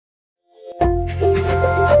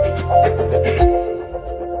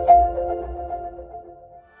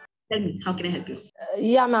Tell me, how can I help you?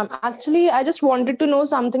 Yeah, ma'am. Actually, I just wanted to know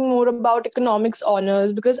something more about economics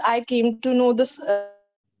honors because I came to know this.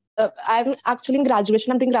 I'm actually in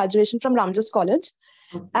graduation. I'm doing graduation from Ramjas College,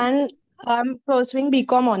 Okay. and I'm pursuing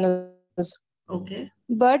BCom honors. Okay.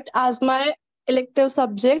 But as my elective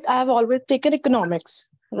subject, I have always taken economics,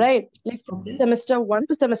 right? Like from Okay. semester 1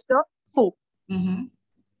 to semester 4. Mm-hmm.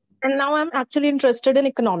 And now I'm actually interested in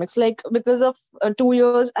economics, like because of 2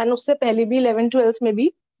 years, and usse pehle bhi 11, 12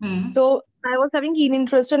 maybe. Hmm. So I was having keen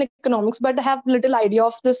interest in economics, but I have little idea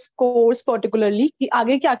of this course particularly कि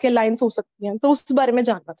आगे क्या क्या lines हो सकती हैं, तो उस बारे में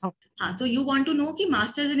जानना था. हाँ, so you want to know कि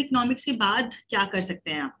masters in economics के बाद क्या कर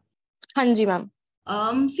सकते हैं आप? हाँ जी ma'am.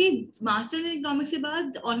 See, masters in economics के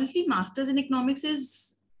बाद, honestly, masters in economics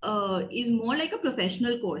is more like a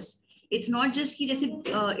professional course. It's not just कि जैसे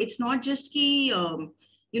it's not just कि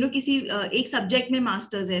किसी एक सब्जेक्ट में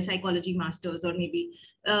मास्टर्स है, साइकोलॉजी मास्टर्स और मे बी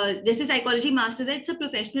जैसे साइकोलॉजी मास्टर्स है, it's a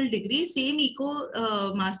professional degree. Same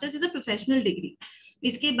eco masters is a professional degree.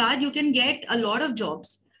 इसके बाद you can get a lot of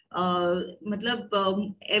jobs.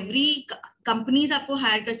 मतलब एवरी कंपनीज आपको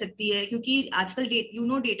हायर कर सकती है क्योंकि आजकल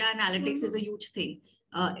data analytics is a huge thing.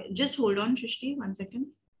 Just hold on Srishti, 1 second.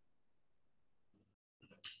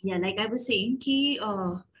 या लाइक आई वाज सेइंग कि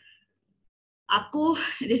आपको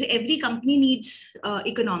जैसे एवरी कंपनी नीड्स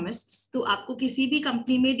इकोनॉमिस्ट्स, तो आपको किसी भी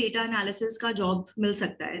कंपनी में डेटा एनालिसिस का जॉब मिल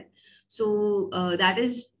सकता है. So that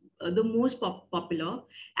is the most popular.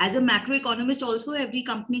 As a macroeconomist also, every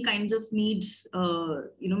company kinds of needs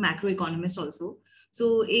macroeconomists also. So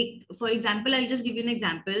for example, I'll just give you an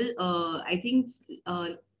example. I think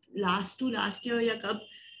last year ya kab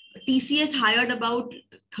TCS hired about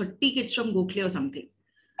 30 kids from Gokhale or something.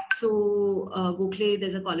 So Gokhale,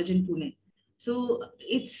 there's a college in Pune. So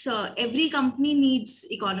it's every company needs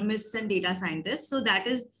economists and data scientists. So that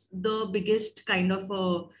is the biggest kind of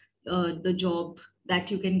the job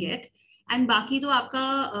that you can get. And बाकी तो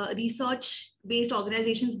आपका research based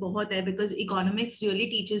organizations बहुत है, because economics really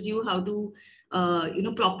teaches you how to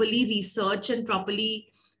properly research and properly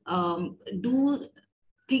do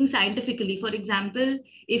things scientifically. For example,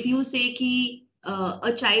 if you say कि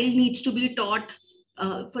a child needs to be taught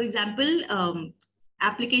for example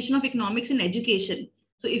application of economics in education.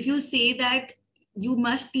 So if you say that you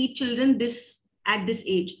must teach children this at this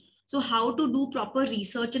age, so how to do proper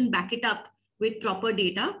research and back it up with proper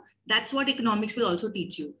data, that's what economics will also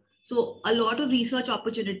teach you. So a lot of research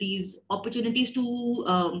opportunities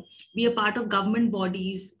to be a part of government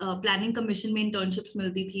bodies. Planning commission में internships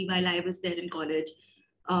मिलती थी while I was there in college.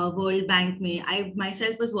 World Bank में I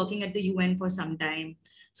myself was working at the UN for some time.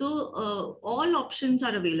 So all options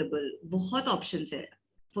are available. बहुत options है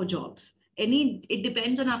for jobs. It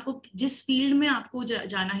depends on आपको जिस field में आपको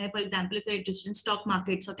जाना है. For example, if you're interested in stock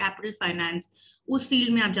markets or capital finance, उस field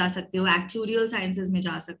में आप जा सकते हो. Actuarial sciences में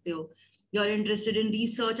जा सकते हो. You're interested in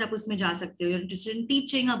research, आप उसमें जा सकते हो. You're interested in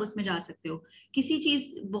teaching, आप उसमें जा सकते हो. किसी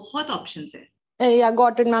चीज बहुत options है. Yeah,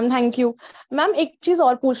 got it, ma'am. Thank you. Ma'am, एक चीज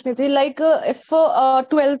और पूछनी थी, like if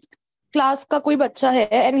 12th class का कोई बच्चा है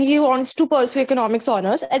and he wants to pursue economics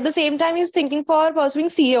honors, at the same time he's thinking for pursuing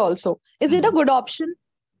CA also. Is it a good option?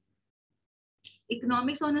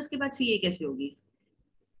 Economics honors के बाद CA कैसे होगी?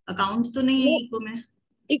 Accounts तो नहीं है इको में.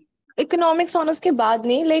 Economics honors के बाद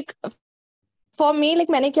नहीं, like for me, like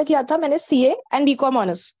मैंने क्या किया था, मैंने CA and BCom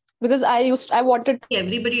honors because I wanted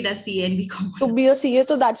everybody does CA and BCom to be a CA,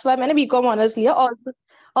 so that's why मैंने BCom honors लिया.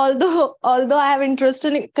 Although I have interest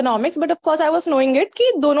in economics, but of course I was knowing it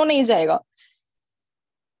कि दोनों नहीं जाएगा.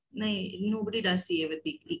 नहीं, nobody does CA with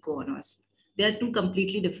eco honors. They are two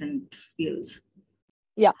completely different fields.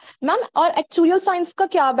 Yeah, ma'am. और actuarial science का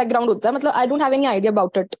क्या background होता है? मतलब I don't have any idea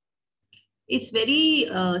about it. It's very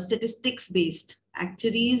statistics based.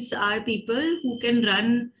 Actuaries are people who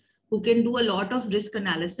can do a lot of risk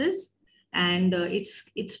analysis, and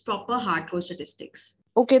it's proper hardcore statistics.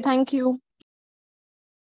 Okay, thank you.